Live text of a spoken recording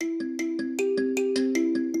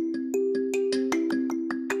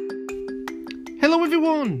Hello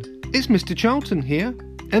everyone, it's Mr. Charlton here,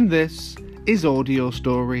 and this is audio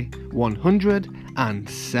story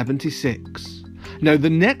 176. Now the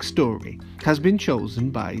next story has been chosen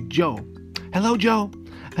by Joe. Hello Joe,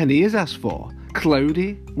 and he has asked for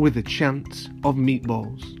Cloudy with a Chance of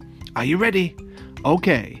Meatballs. Are you ready?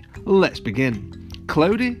 Okay, let's begin.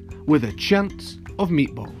 Cloudy with a Chance of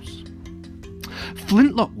Meatballs.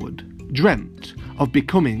 Flint Lockwood dreamt of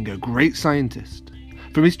becoming a great scientist.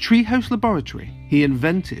 From his treehouse laboratory, he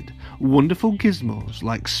invented wonderful gizmos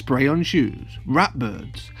like spray-on shoes, rat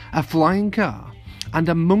birds, a flying car, and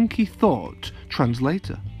a monkey thought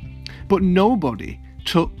translator. But nobody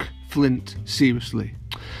took Flint seriously.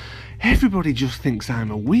 Everybody just thinks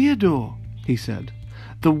I'm a weirdo, he said.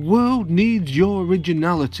 The world needs your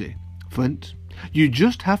originality, Flint. You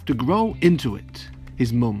just have to grow into it,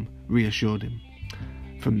 his mum reassured him.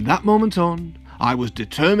 From that moment on, I was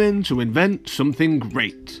determined to invent something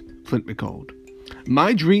great, Flint recalled.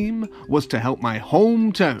 My dream was to help my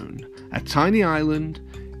hometown, a tiny island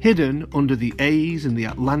hidden under the A's in the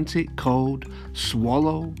Atlantic called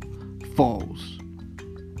Swallow Falls.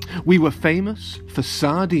 We were famous for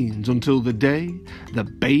sardines until the day the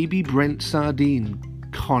Baby Brent sardine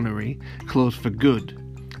connery closed for good.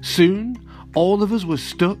 Soon, all of us were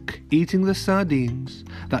stuck eating the sardines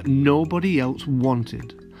that nobody else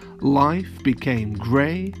wanted. Life became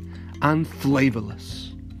grey and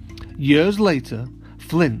flavourless. Years later,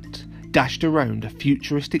 Flint dashed around a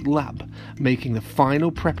futuristic lab making the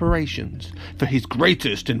final preparations for his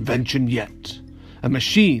greatest invention yet, a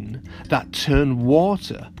machine that turned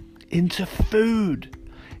water into food.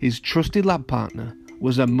 His trusty lab partner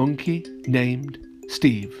was a monkey named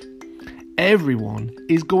Steve. Everyone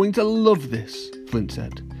is going to love this, Flint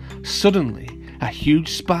said. Suddenly, a huge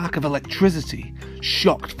spark of electricity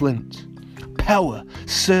shocked Flint. Power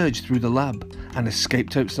surged through the lab and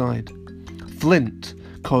escaped outside. Flint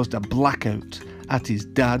caused a blackout at his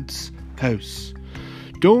dad's house.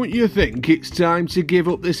 Don't you think it's time to give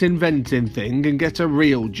up this inventing thing and get a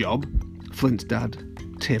real job? Flint's dad,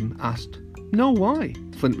 Tim, asked. No, why?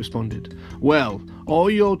 Flint responded. Well, all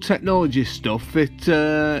your technology stuff, it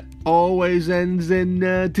always ends in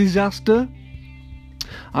disaster.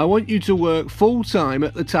 I want you to work full-time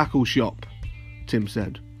at the tackle shop, Tim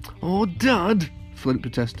said. Oh, Dad, Flint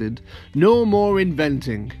protested. No more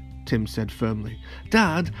inventing, Tim said firmly.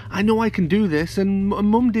 Dad, I know I can do this, and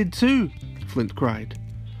Mum did too, Flint cried.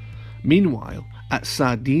 Meanwhile, at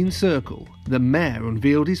Sardine Circle, the mayor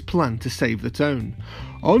unveiled his plan to save the town.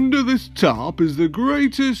 Under this tarp is the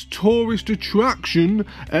greatest tourist attraction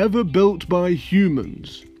ever built by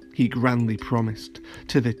humans, he grandly promised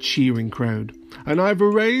to the cheering crowd. And I've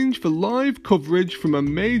arranged for live coverage from a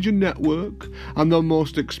major network and the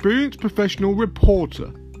most experienced professional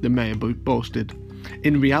reporter, the mayor boasted.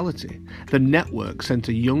 In reality, the network sent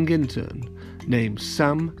a young intern named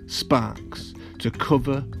Sam Sparks to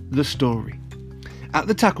cover the story. At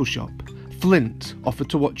the tackle shop, Flint offered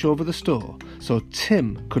to watch over the store so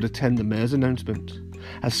Tim could attend the mayor's announcement.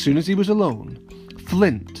 As soon as he was alone,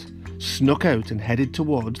 Flint snuck out and headed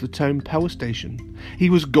towards the town power station. He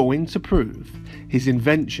was going to prove his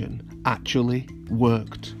invention actually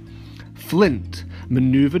worked. Flint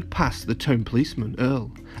manoeuvred past the town policeman,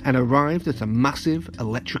 Earl, and arrived at a massive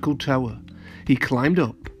electrical tower. He climbed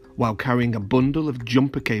up while carrying a bundle of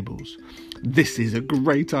jumper cables. This is a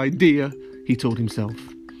great idea, he told himself.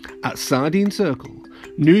 At Sardine Circle,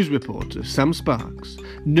 news reporter Sam Sparks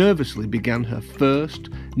nervously began her first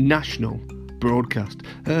national broadcast.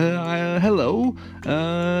 Hello,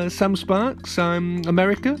 Sam Sparks, I'm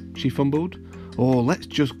America, she fumbled. Oh, let's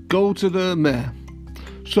just go to the mayor.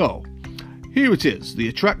 So, here it is, the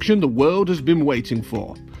attraction the world has been waiting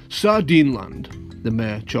for. Sardine Land, the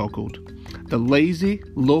mayor chuckled. The lazy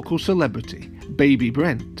local celebrity, Baby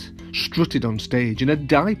Brent, strutted on stage in a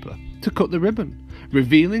diaper to cut the ribbon,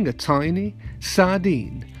 revealing a tiny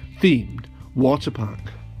sardine-themed water park.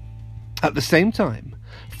 At the same time,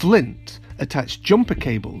 Flint attached jumper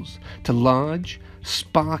cables to large,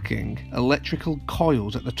 sparking electrical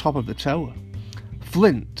coils at the top of the tower.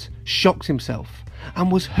 Flint shocked himself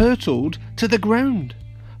and was hurtled to the ground.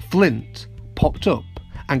 Flint popped up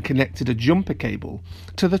and connected a jumper cable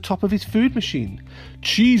to the top of his food machine.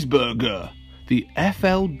 Cheeseburger, the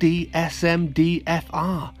FLDSMDFR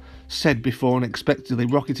said before unexpectedly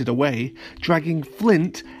rocketed away, dragging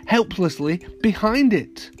Flint helplessly behind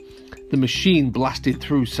it. The machine blasted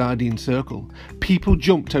through Sardine Circle. People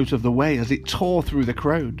jumped out of the way as it tore through the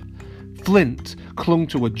crowd. Flint clung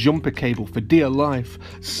to a jumper cable for dear life.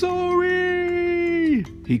 Sorry,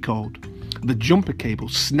 he called. The jumper cable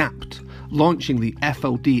snapped, launching the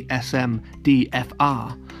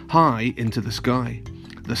FLDSMDFR high into the sky.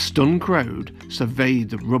 The stunned crowd surveyed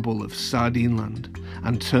the rubble of Sardine Land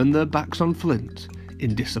and turned their backs on Flint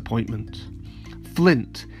in disappointment.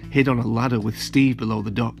 Flint hid on a ladder with Steve below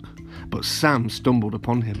the dock, but Sam stumbled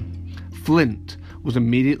upon him. Flint was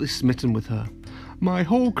immediately smitten with her. "My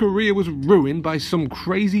whole career was ruined by some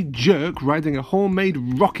crazy jerk riding a homemade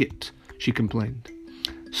rocket," she complained.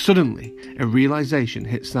 Suddenly, a realization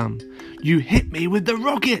hit Sam. "You hit me with the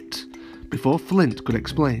rocket!" Before Flint could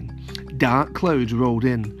explain, dark clouds rolled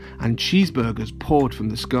in and cheeseburgers poured from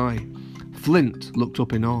the sky. Flint looked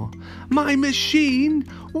up in awe. "My machine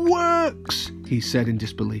works!" he said in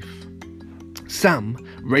disbelief. Sam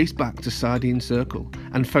raced back to Sardine Circle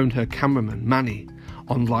and found her cameraman, Manny.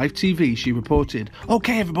 On live TV, she reported,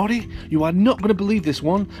 "Okay, everybody, you are not going to believe this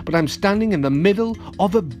one, but I'm standing in the middle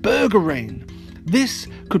of a burger rain. This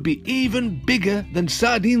could be even bigger than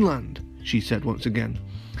Sardine Land," she said once again.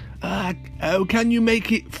 "Oh, can you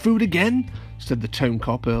make it food again?" said the town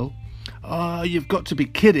cop Earl. "You've got to be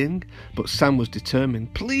kidding." But Sam was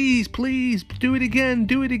determined. Please, do it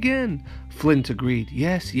again. Flint agreed.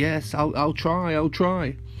 Yes, I'll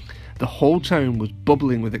try. The whole town was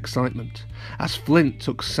bubbling with excitement as Flint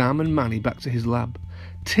took Sam and Manny back to his lab.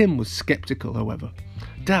 Tim was sceptical, however.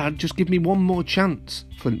 "Dad, just give me one more chance,"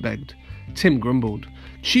 Flint begged. Tim grumbled.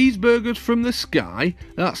 "Cheeseburgers from the sky?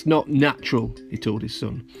 That's not natural," he told his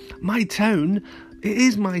son. It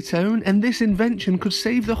is my town, and this invention could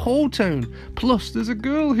save the whole town. Plus, there's a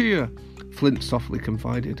girl here," Flint softly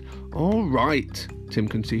confided. "All right," Tim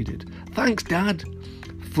conceded. "Thanks, Dad."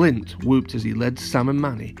 Flint whooped as he led Sam and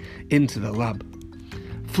Manny into the lab.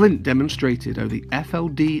 Flint demonstrated how the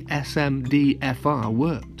FLDSMDFR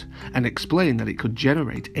worked and explained that it could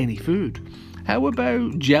generate any food. "How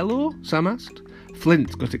about Jell-O?" Sam asked.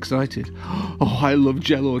 Flint got excited. "Oh, I love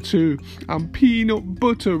Jell-O too. And peanut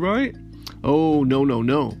butter, right?" "Oh,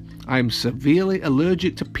 no. I am severely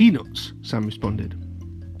allergic to peanuts," Sam responded.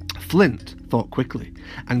 Flint thought quickly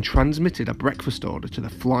and transmitted a breakfast order to the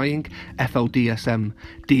flying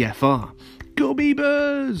FLDSM-DFR. "Gummy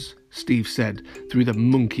bears," Steve said through the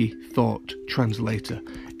monkey thought translator.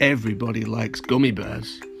 "Everybody likes gummy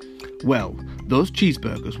bears." Well, those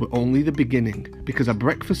cheeseburgers were only the beginning, because a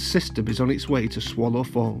breakfast system is on its way to Swallow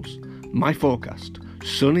Falls. My forecast,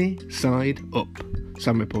 sunny side up,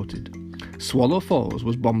 Sam reported. Swallow Falls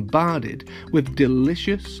was bombarded with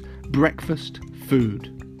delicious breakfast food.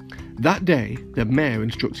 That day, the mayor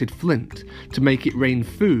instructed Flint to make it rain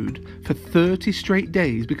food for 30 straight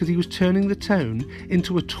days because he was turning the town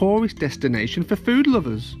into a tourist destination for food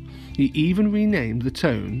lovers. He even renamed the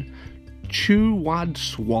town Chew and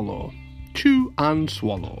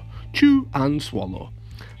Swallow.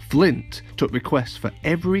 Flint took requests for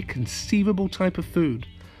every conceivable type of food.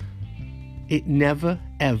 It never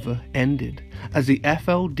ever ended, as the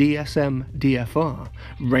FLDSM-DFR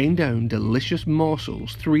rained down delicious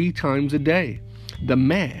morsels 3 times a day. The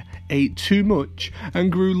mayor ate too much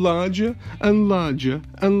and grew larger and larger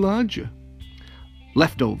and larger.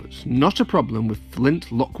 Leftovers, not a problem with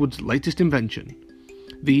Flint Lockwood's latest invention.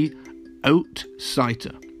 The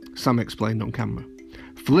Outsighter, Sam explained on camera.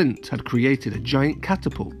 Flint had created a giant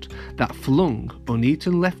catapult that flung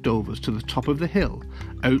uneaten leftovers to the top of the hill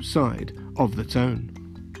outside of the town.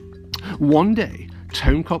 One day,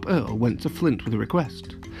 Town Cop Earl went to Flint with a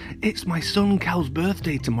request. "It's my son Cal's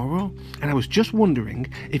birthday tomorrow, and I was just wondering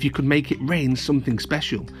if you could make it rain something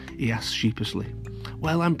special," he asked sheepishly.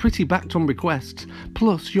 "Well, I'm pretty backed on requests,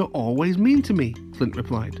 plus you're always mean to me," Flint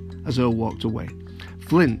replied as Earl walked away.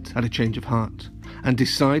 Flint had a change of heart and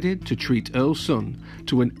decided to treat Earl's son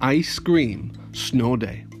to an ice cream snow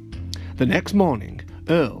day. The next morning,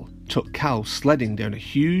 Earl took Cal sledding down a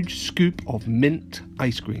huge scoop of mint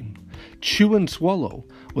ice cream. Chew and Swallow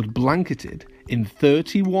was blanketed in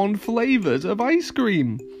 31 flavours of ice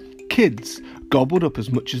cream. Kids gobbled up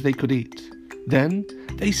as much as they could eat. Then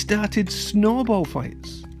they started snowball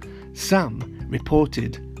fights. Sam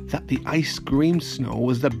reported that the ice cream snow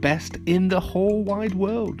was the best in the whole wide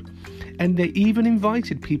world, and they even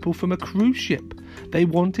invited people from a cruise ship they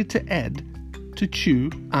wanted to add to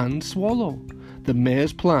Chew and Swallow. The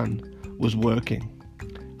mayor's plan was working.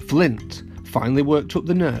 Flint finally worked up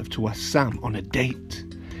the nerve to ask Sam on a date.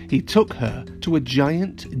 He took her to a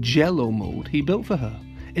giant Jell-O mold he built for her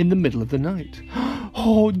in the middle of the night.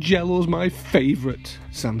 "Oh, Jell-O's my favourite,"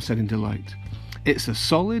 Sam said in delight. "It's a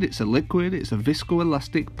solid, it's a liquid, it's a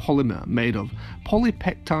viscoelastic polymer made of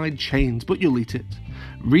polypeptide chains, but you'll eat it."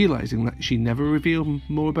 Realising that she never revealed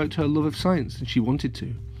more about her love of science than she wanted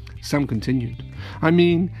to, Sam continued, "I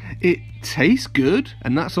mean, it tastes good,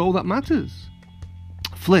 and that's all that matters."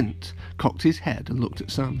 Flint cocked his head and looked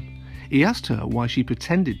at Sam. He asked her why she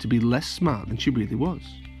pretended to be less smart than she really was.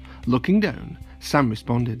 Looking down, Sam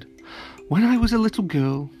responded, "When I was a little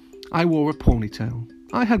girl, I wore a ponytail,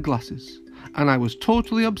 I had glasses, and I was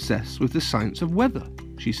totally obsessed with the science of weather,"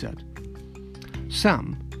 she said.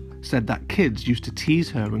 Sam said that kids used to tease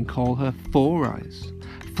her and call her Four Eyes.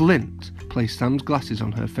 Flint placed Sam's glasses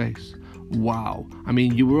on her face. "Wow, I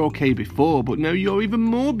mean, you were okay before, but now you're even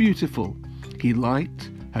more beautiful." He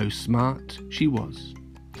liked how smart she was.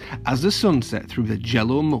 As the sun set through the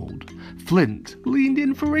jello mould, Flint leaned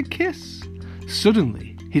in for a kiss.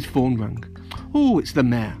 Suddenly, his phone rang. "Oh, it's the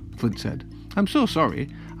mayor," Flint said. "I'm so sorry.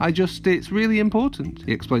 It's really important,"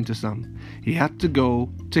 he explained to Sam. He had to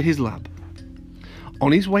go to his lab.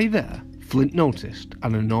 On his way there, Flint noticed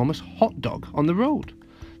an enormous hot dog on the road.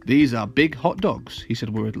 "These are big hot dogs," he said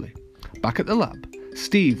worriedly. Back at the lab,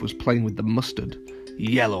 Steve was playing with the mustard.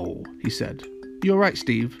 "Yellow," he said. "You're right,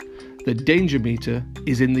 Steve. The danger meter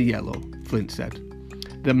is in the yellow," Flint said.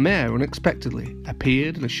 The mayor unexpectedly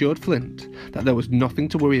appeared and assured Flint that there was nothing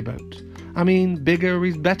to worry about. "I mean, bigger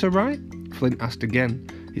is better, right?" Flint asked again,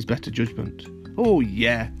 his better judgment. "Oh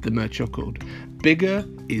yeah," the mayor chuckled. "Bigger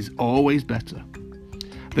is always better."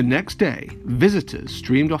 The next day, visitors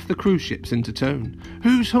streamed off the cruise ships into town.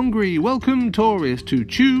 "Who's hungry? Welcome, tourists, to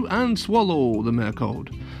chew and swallow," the mayor called.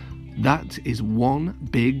 "That is one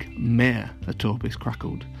big mare," the tourist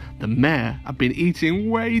crackled. The mare had been eating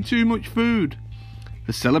way too much food.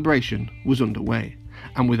 The celebration was underway,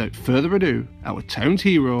 and without further ado, our town's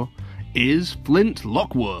hero is Flint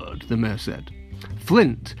Lockwood, the mayor said.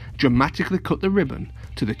 Flint dramatically cut the ribbon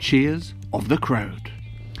to the cheers of the crowd.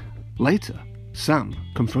 Later, Sam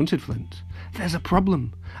confronted Flint. "There's a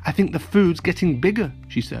problem. I think the food's getting bigger,"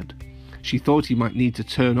 she said. She thought he might need to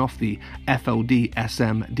turn off the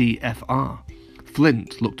FLDSMDFR.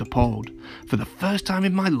 Flint looked appalled. "For the first time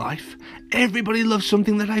in my life, everybody loves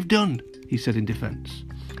something that I've done," he said in defense.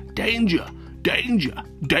 "Danger! Danger!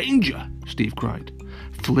 Danger!" Steve cried.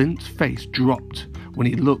 Flint's face dropped when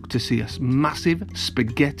he looked to see a massive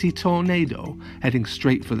spaghetti tornado heading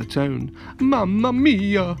straight for the town. "Mamma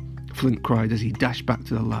mia!" Flint cried as he dashed back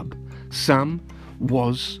to the lab. Sam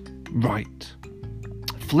was right.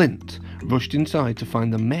 Flint rushed inside to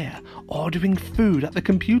find the mayor ordering food at the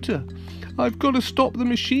computer. "I've got to stop the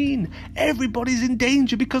machine. Everybody's in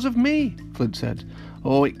danger because of me," Flint said.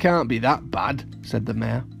 "Oh, it can't be that bad," said the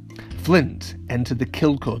mayor. Flint entered the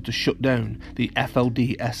kill code to shut down the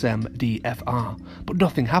FLDSMDFR, but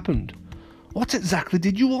nothing happened. "What exactly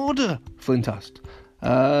did you order?" Flint asked.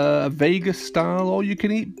 "A Vegas-style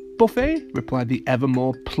all-you-can-eat buffet," replied the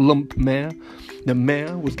ever-more plump mayor. The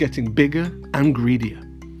mayor was getting bigger and greedier.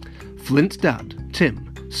 Flint's dad, Tim,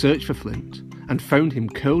 searched for Flint and found him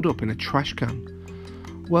curled up in a trash can.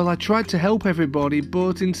 "Well, I tried to help everybody,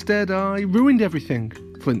 but instead I ruined everything,"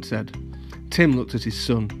 Flint said. Tim looked at his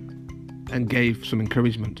son and gave some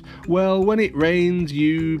encouragement. "Well, when it rains,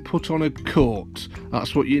 you put on a coat.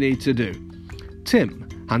 That's what you need to do." Tim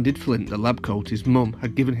handed Flint the lab coat his mum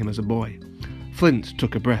had given him as a boy. Flint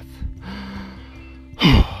took a breath.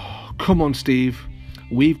 "Come on, Steve.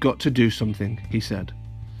 We've got to do something," he said.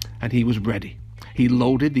 And he was ready. He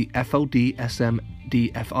loaded the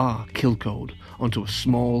FLDSMDFR kill code onto a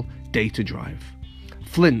small data drive.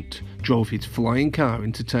 Flint drove his flying car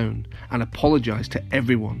into town and apologised to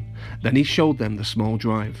everyone. Then he showed them the small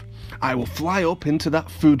drive. "I will fly up into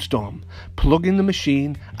that food storm, plug in the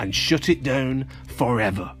machine and shut it down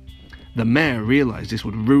forever." The mayor realised this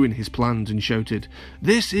would ruin his plans and shouted,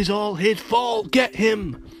 "This is all his fault, get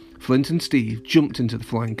him!" Flint and Steve jumped into the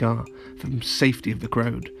flying car for the safety of the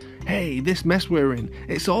crowd. "Hey, this mess we're in,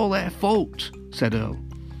 it's all their fault," said Earl.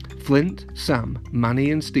 Flint, Sam,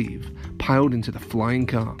 Manny and Steve piled into the flying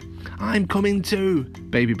car. "I'm coming too,"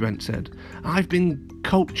 Baby Brent said. "I've been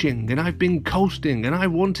coaching and I've been coasting and I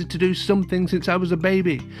wanted to do something since I was a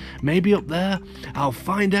baby. Maybe up there I'll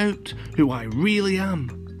find out who I really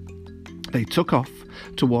am." They took off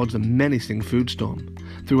towards the menacing food storm.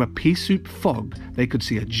 Through a pea soup fog, they could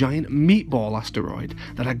see a giant meatball asteroid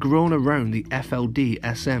that had grown around the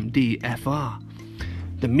FLDSMDFR.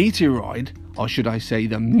 The meteoroid, or should I say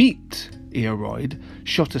the meat-eoroid,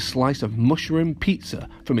 shot a slice of mushroom pizza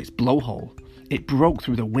from its blowhole. It broke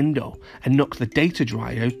through the window and knocked the data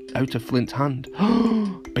drive out of Flint's hand.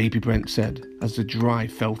 Baby Brent said as the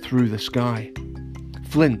drive fell through the sky.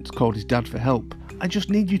 Flint called his dad for help. "I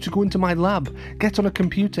just need you to go into my lab, get on a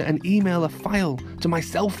computer and email a file to my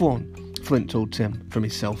cell phone," Flint told Tim from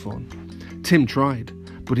his cell phone. Tim tried,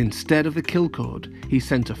 but instead of the kill code, he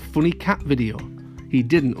sent a funny cat video. He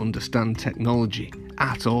didn't understand technology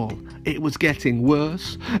at all. It was getting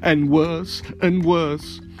worse and worse and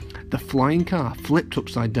worse. The flying car flipped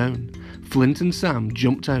upside down. Flint and Sam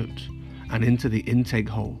jumped out and into the intake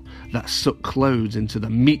hole that sucked clothes into the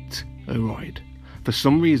meat-aroid. For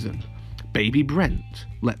some reason, baby Brent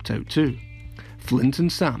leapt out too. Flint and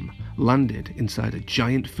Sam landed inside a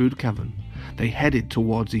giant food cavern. They headed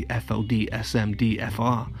towards the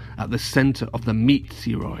FLD-SMD-FR at the centre of the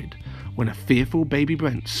meat-aroid when a fearful baby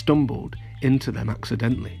Brent stumbled into them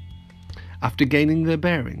accidentally. After gaining their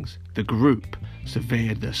bearings, the group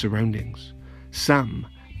surveyed their surroundings. Sam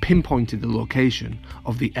pinpointed the location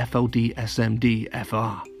of the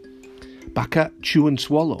FLD-SMD-FR. Back at Chew and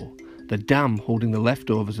Swallow, the dam holding the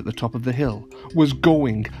leftovers at the top of the hill was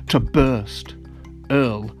going to burst.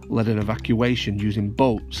 Earl led an evacuation using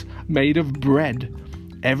boats made of bread.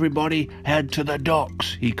 "Everybody head to the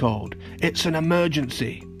docks," he called. "It's an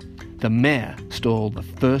emergency." The mayor stole the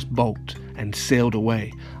first boat and sailed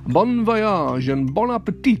away. "Bon voyage and bon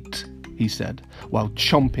appetit," he said, while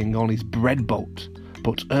chomping on his bread boat.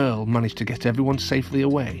 But Earl managed to get everyone safely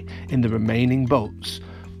away in the remaining boats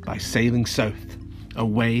by sailing south,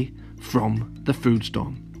 away from the food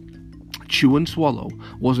storm. Chew and Swallow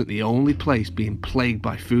wasn't the only place being plagued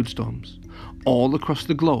by food storms. All across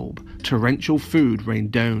the globe, torrential food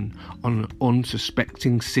rained down on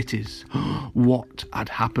unsuspecting cities. What had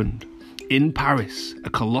happened? In Paris, a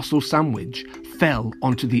colossal sandwich fell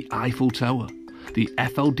onto the Eiffel Tower. The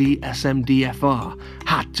FLD-SMD-FR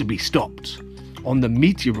had to be stopped. On the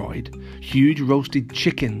meteoroid, huge roasted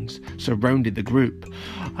chickens surrounded the group.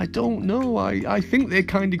 "I don't know, I think they're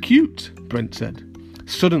kinda cute," Brent said.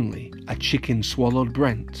 Suddenly, a chicken swallowed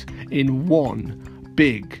Brent in one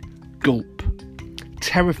big gulp.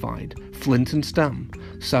 Terrified, Flint and Sam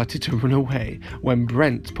started to run away when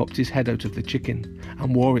Brent popped his head out of the chicken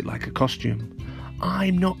and wore it like a costume.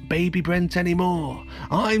 "I'm not Baby Brent anymore.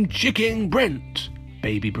 I'm Chicken Brent,"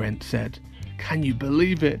 Baby Brent said. "Can you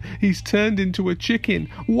believe it? He's turned into a chicken.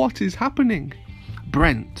 What is happening?"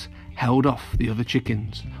 Brent held off the other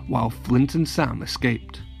chickens while Flint and Sam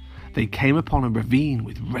escaped. They came upon a ravine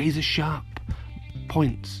with razor-sharp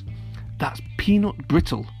points. "That's peanut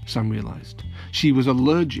brittle," Sam realised. She was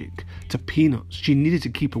allergic to peanuts. She needed to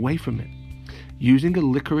keep away from it. Using a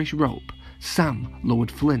licorice rope, Sam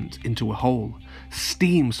lowered Flint into a hole.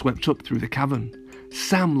 Steam swept up through the cavern.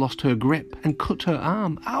 Sam lost her grip and cut her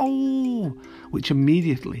arm, ow, which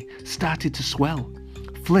immediately started to swell.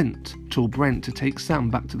 Flint told Brent to take Sam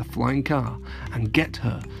back to the flying car and get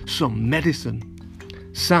her some medicine.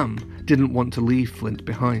 Sam didn't want to leave Flint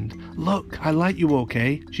behind. "Look, I like you,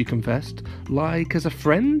 okay?" she confessed. "Like as a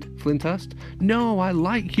friend?" Flint asked. "No, I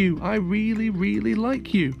like you. I really, really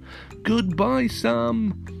like you." "Goodbye,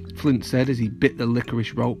 Sam," Flint said as he bit the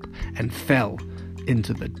licorice rope and fell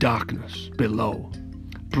into the darkness below.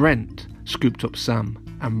 Brent scooped up Sam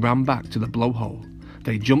and ran back to the blowhole.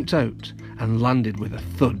 They jumped out and landed with a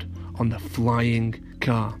thud on the flying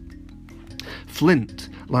car. Flint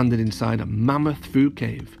landed inside a mammoth food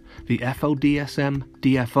cave. The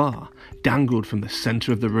FLDSM-DFR dangled from the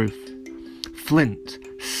centre of the roof. Flint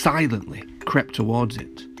silently crept towards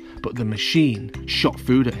it, but the machine shot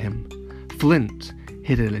food at him. Flint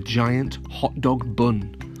hid in a giant hot dog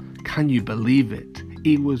bun. Can you believe it?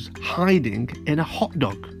 He was hiding in a hot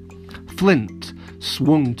dog. Flint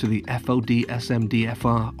swung to the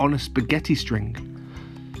FLD-SMD-FR on a spaghetti string.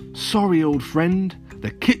 "Sorry, old friend,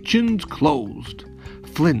 the kitchen's closed."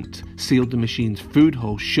 Flint sealed the machine's food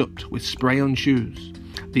hole shut with spray-on shoes.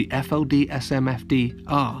 The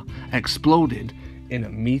FLD-SMFD-R exploded in a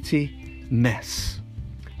meaty mess.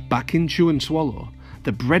 Back in Chew and Swallow,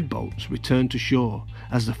 the bread boats returned to shore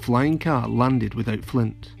as the flying car landed without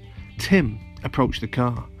Flint. Tim approached the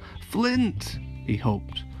car. "Flint," he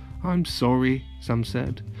hoped. "I'm sorry," Sam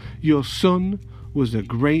said. "Your son was a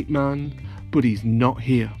great man, but he's not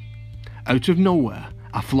here." Out of nowhere,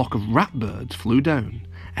 a flock of ratbirds flew down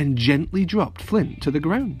and gently dropped Flint to the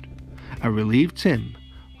ground. A relieved Tim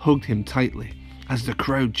hugged him tightly as the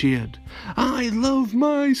crowd cheered. "I love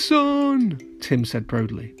my son," Tim said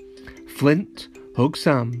proudly. Flint hugged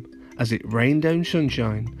Sam as it rained down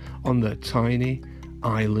sunshine on their tiny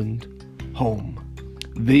island home.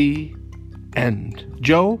 The end.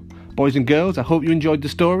 Joe, boys and girls, I hope you enjoyed the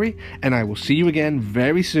story, and I will see you again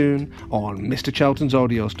very soon on Mr. Charlton's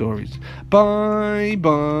Audio Stories. Bye,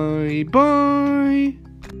 bye, bye.